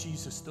made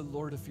Jesus the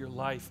Lord of your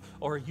life,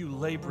 or are you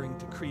laboring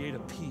to create a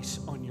peace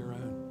on your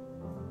own?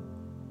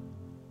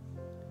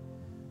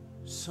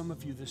 Some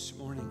of you this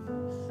morning,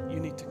 you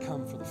need to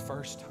come for the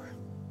first time,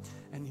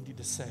 and you need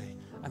to say,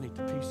 I need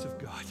the peace of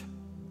God,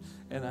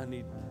 and I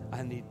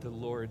need the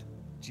Lord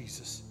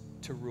Jesus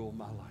to rule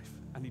my life.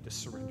 I need to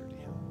surrender to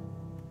Him.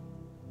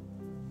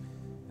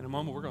 In a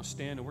moment, we're going to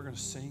stand and we're going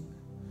to sing.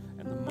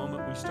 And the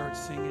moment we start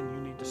singing,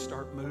 you need to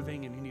start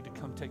moving, and you need to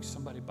come take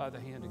somebody by the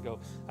hand and go,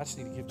 I just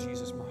need to give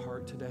Jesus my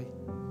heart today.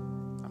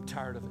 I'm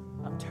tired of it.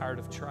 I'm tired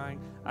of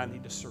trying. I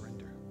need to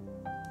surrender.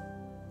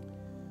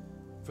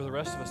 For the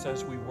rest of us,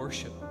 as we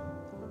worship,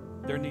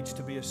 there needs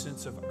to be a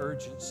sense of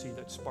urgency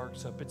that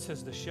sparks up. It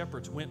says the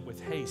shepherds went with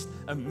haste.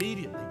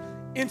 Immediately,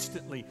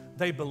 instantly,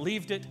 they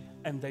believed it,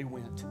 and they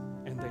went,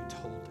 and they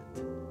told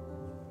it.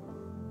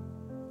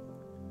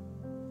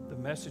 The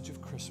message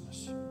of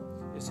Christmas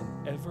is an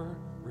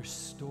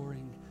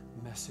ever-restoring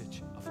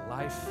message of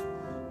life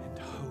and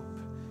hope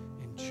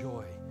and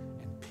joy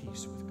and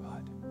peace with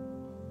God.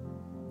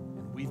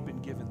 And we've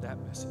been given that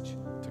message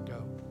to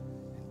go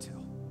and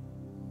tell.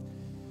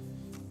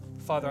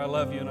 Father, I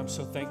love you, and I'm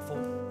so thankful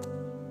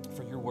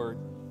for your word.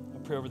 I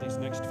pray over these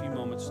next few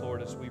moments,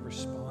 Lord, as we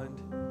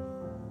respond,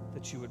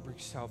 that you would bring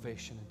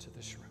salvation into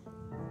this room.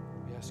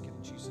 We ask it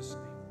in Jesus'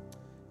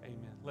 name.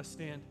 Amen. Let's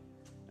stand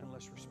and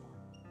let's respond.